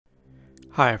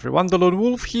Hi everyone,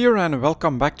 delonewolf here and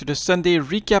welcome back to the Sunday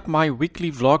recap, my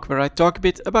weekly vlog where I talk a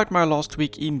bit about my last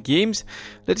week in games.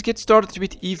 Let's get started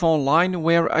with EVE Online,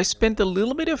 where I spent a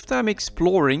little bit of time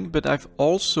exploring, but I've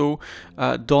also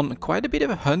done quite a bit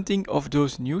of hunting of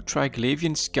those new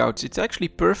Triglavian scouts. It's actually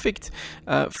perfect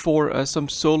for some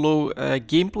solo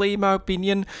gameplay in my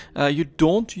opinion. You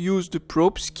don't use the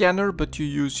probe scanner, but you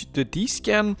use the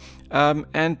D-scan.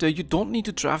 And you don't need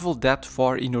to travel that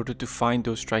far in order to find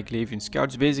those Triglavian scouts.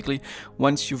 Basically,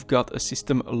 once you've got a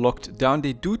system locked down,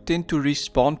 they do tend to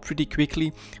respawn pretty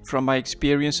quickly from my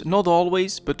experience. Not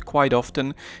always, but quite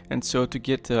often. And so to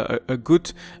get a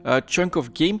good chunk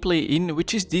of gameplay in,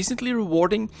 which is decently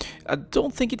rewarding. I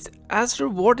don't think it's as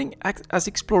rewarding as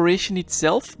exploration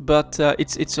itself, but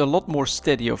it's a lot more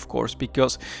steady, of course,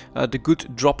 because the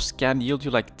good drops can yield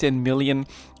you like 10 million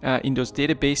in those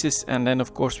databases, and then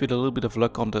of course with a little bit of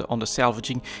luck on the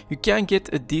salvaging, you can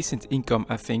get a decent income,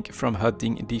 I think, from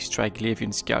hunting these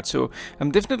Triglavian scouts. So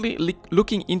I'm definitely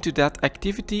looking into that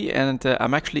activity, and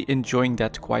I'm actually enjoying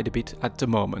that quite a bit at the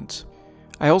moment.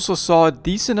 I also saw a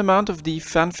decent amount of the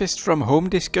FanFest from home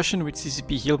discussion with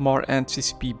CCP Hilmar and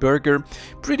CCP Burger.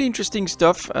 Pretty interesting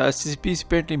stuff. CCP is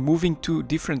apparently moving to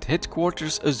different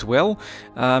headquarters as well.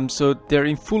 So they're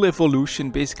in full evolution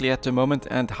basically at the moment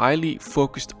and highly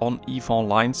focused on EVE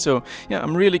Online. So yeah,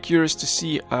 I'm really curious to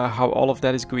see how all of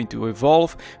that is going to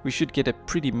evolve. We should get a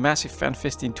pretty massive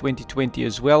FanFest in 2020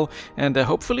 as well. And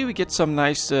hopefully we get some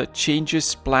nice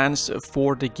changes, plans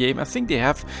for the game. I think they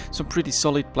have some pretty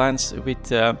solid plans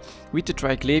with the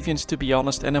Triglavians, to be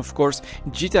honest. And of course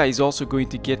Jita is also going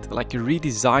to get like a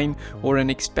redesign or an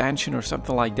expansion or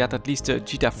something like that, at least a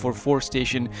Jita 4.4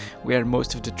 station where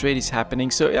most of the trade is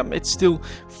happening. So yeah, it's still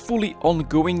fully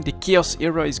ongoing. The Chaos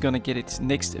era is gonna get its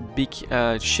next big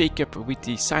shake-up with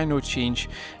the Sino change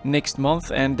next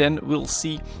month, and then we'll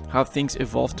see how things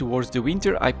evolve towards the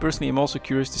winter. I personally am also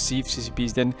curious to see if CCP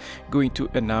is then going to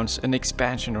announce an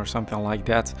expansion or something like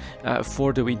that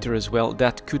for the winter as well.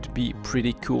 That could be pretty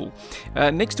cool.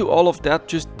 Next to all of that,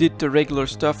 just did the regular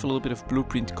stuff, a little bit of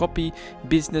blueprint copy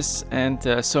business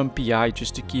and some PI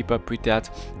just to keep up with that.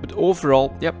 But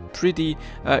overall, yeah, pretty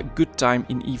good time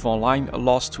in EVE Online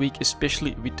last week,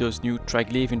 especially with those new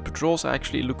Triglavian patrols. I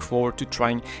actually look forward to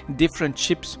trying different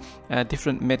ships,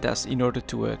 different metas in order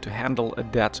to handle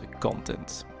that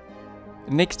content.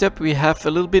 Next up we have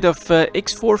a little bit of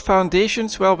X4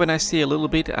 Foundations. Well, when I say a little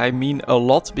bit, I mean a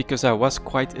lot, because I was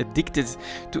quite addicted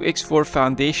to X4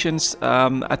 Foundations.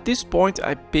 At this point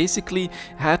I basically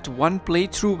had one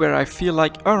playthrough where I feel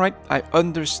like, alright, I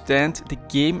understand the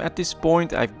game at this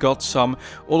point. I've got some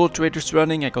auto traders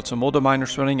running, I got some auto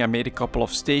miners running, I made a couple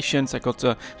of stations, I got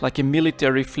like a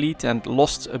military fleet and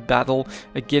lost a battle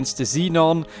against the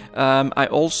Xenon. I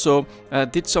also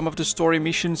did some of the story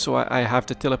missions, so I have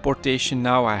the teleportation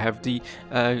now, I have the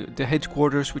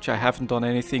headquarters, which I haven't done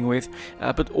anything with,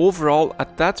 but overall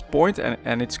at that point,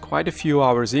 and it's quite a few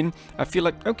hours in, I feel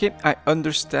like, okay, I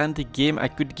understand the game. I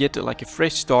could get like a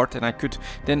fresh start and I could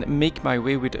then make my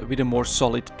way with a more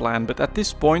solid plan. But at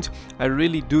this point I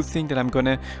really do think that I'm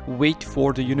gonna wait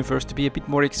for the universe to be a bit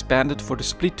more expanded, for the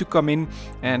split to come in,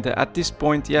 and at this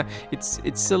point, yeah,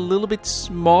 it's a little bit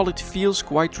small. It feels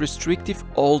quite restrictive,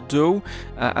 although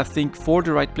I think for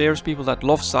the right players, people that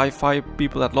love sci-fi,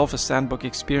 people that love a sandbox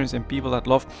experience, and people that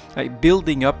love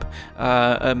building up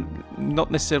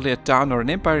not necessarily a town or an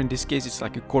empire. In this case it's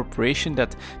like a corporation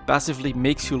that passively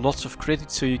makes you lots of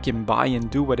credit so you can buy and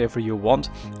do whatever you want,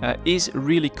 is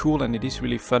really cool, and it is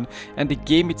really fun, and the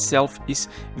game itself is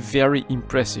very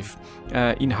impressive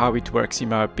in how it works, in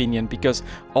my opinion, because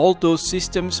all those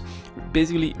systems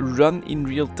basically run in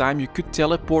real time. You could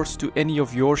teleport to any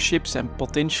of your ships and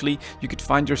potentially you could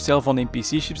find yourself on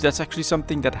NPC ships. That's actually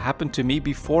something that happened to me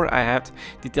before I had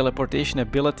the teleportation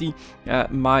ability.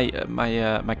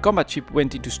 My combat ship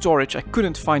went into storage. I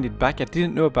couldn't find it back. I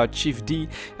didn't know about Chief D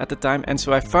at the time, and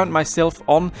so I found myself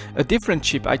on a different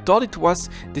ship. I thought it was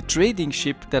the trading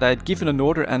ship that I had given an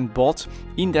order and bought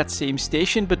in that same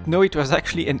station, but no, it was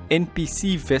actually an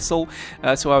NPC vessel.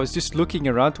 So I was just looking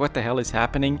around, what the hell is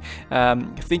happening,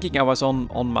 thinking I was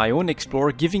on my own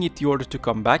explorer, giving it the order to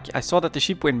come back. I saw that the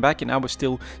ship went back and I was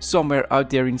still somewhere out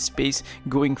there in space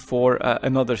going for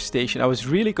another station. I was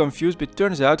really confused, but it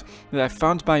turns out that I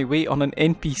found my way on an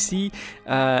NPC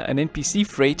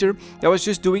freighter that was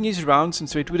just doing his rounds, and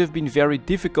so it would have been very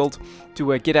difficult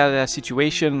to get out of that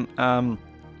situation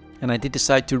and I did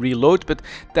decide to reload, but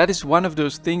that is one of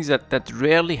those things that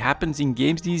rarely happens in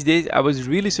games these days. I was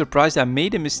really surprised. I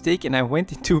made a mistake and I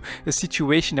went into a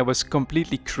situation that was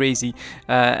completely crazy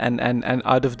and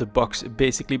out of the box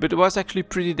basically, but it was actually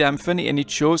pretty damn funny, and it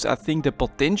shows, I think, the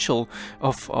potential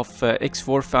of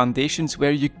X4 Foundations,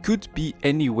 where you could be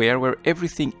anywhere, where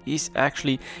everything is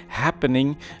actually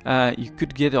happening. You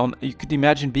could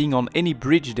imagine being on any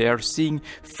bridge there, seeing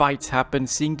fights happen,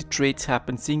 seeing the trades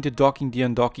happen, seeing the docking, the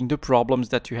undocking, the problems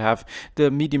that you have,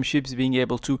 the medium ships being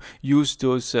able to use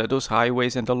those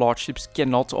highways and the large ships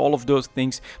cannot. All of those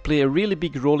things play a really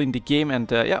big role in the game, and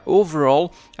yeah,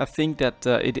 overall I think that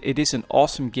it is an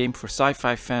awesome game for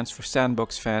sci-fi fans, for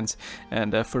sandbox fans,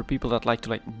 and for people that like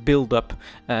to build up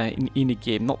in a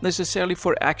game. Not necessarily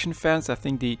for action fans. I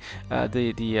think the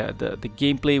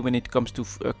gameplay when it comes to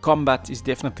combat is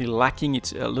definitely lacking.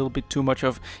 It's a little bit too much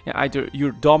of either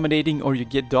you're dominating or you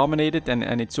get dominated,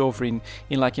 and it's over in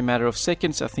like a matter of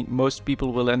seconds. I think most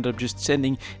people will end up just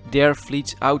sending their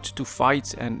fleets out to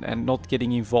fight and not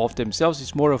getting involved themselves.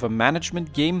 It's more of a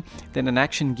management game than an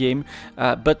action game,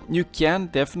 but you can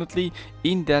definitely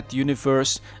in that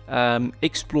universe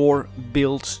explore,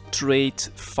 build, trade,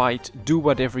 fight, do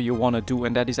whatever you want to do,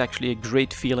 and that is actually a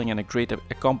great feeling and a great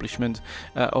accomplishment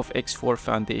of X4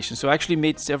 Foundation. So I actually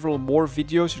made several more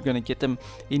videos. You're going to get them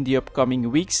in the upcoming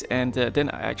weeks, and then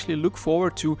I actually look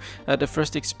forward to the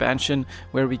first expansion,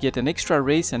 where we get an extra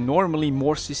race and normally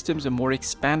more systems, a more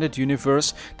expanded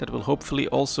universe that will hopefully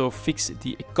also fix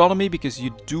the economy, because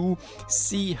you do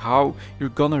see how you're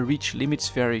gonna reach limits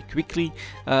very quickly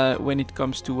when it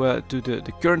comes to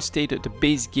the current state of the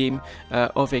base game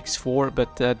of X4.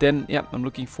 But then yeah, I'm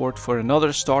looking forward for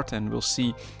another start, and we'll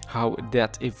see how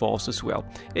that evolves as well.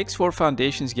 X4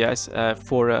 Foundations, guys,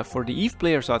 for the EVE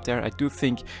players out there, I do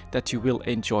think that you will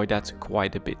enjoy that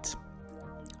quite a bit.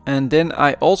 And then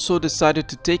I also decided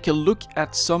to take a look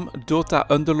at some Dota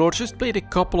Underlords. Just played a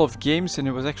couple of games, and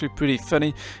it was actually pretty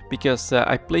funny, because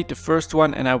I played the first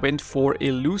one and I went for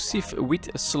Elusive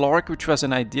with Slark, which was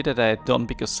an idea that I had done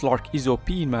because Slark is OP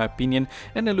in my opinion,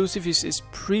 and Elusive is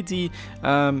pretty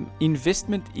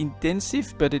investment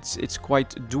intensive, but it's quite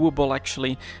doable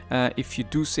actually if you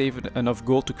do save enough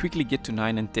gold to quickly get to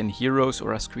 9 and 10 heroes,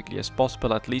 or as quickly as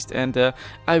possible at least. And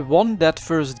I won that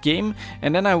first game,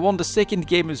 and then I won the second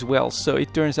game as well. So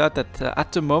it turns out that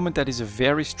at the moment that is a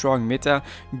very strong meta.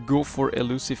 Go for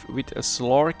Elusive with a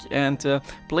Slark, and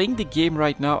playing the game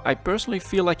right now, I personally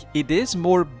feel like it is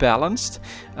more balanced,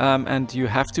 and you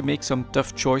have to make some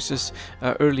tough choices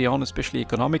early on, especially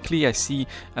economically. I see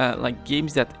like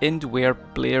games that end where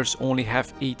players only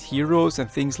have 8 heroes and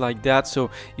things like that. So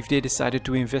if they decided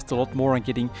to invest a lot more on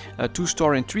getting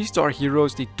 2-star and 3-star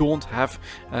heroes, they don't have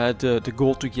the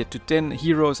goal to get to 10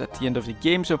 heroes at the end of the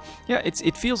game. So yeah,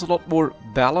 it feels a lot more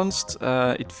balanced.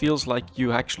 It feels like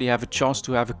you actually have a chance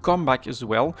to have a comeback as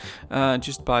well,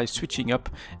 just by switching up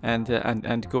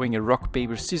and going a rock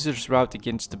paper scissors route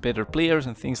against the better players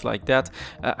and things like that.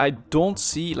 I don't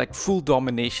see like full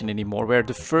domination anymore, where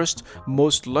the first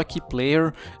most lucky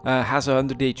player has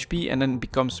 100 HP and then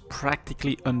becomes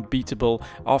practically unbeatable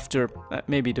after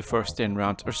maybe the first 10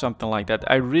 rounds or something like that.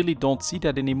 I really don't see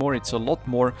that anymore. It's a lot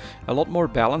more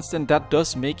balanced, and that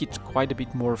does make it quite a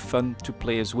bit more fun to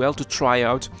play as well, to try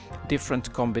out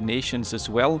different combinations as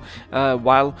well.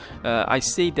 While I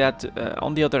say that,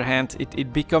 on the other hand,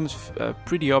 it becomes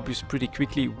pretty obvious pretty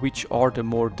quickly which are the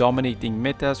more dominating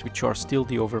metas, which are still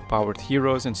the overpowered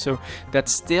heroes, and so that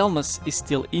staleness is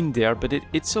still in there, but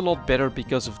it's a lot better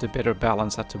because of the better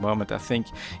balance at the moment, I think,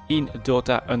 in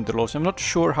Dota Underlords. I'm not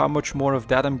sure how much more of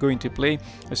that I'm going to play,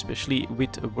 especially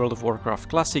with World of Warcraft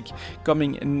Classic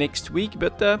coming next week,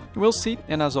 but we'll see,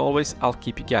 and as always, I'll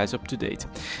keep you guys up to date.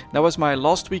 That was my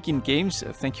last week in games.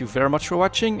 Thank you very much for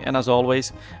watching, and as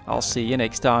always, I'll see you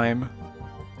next time.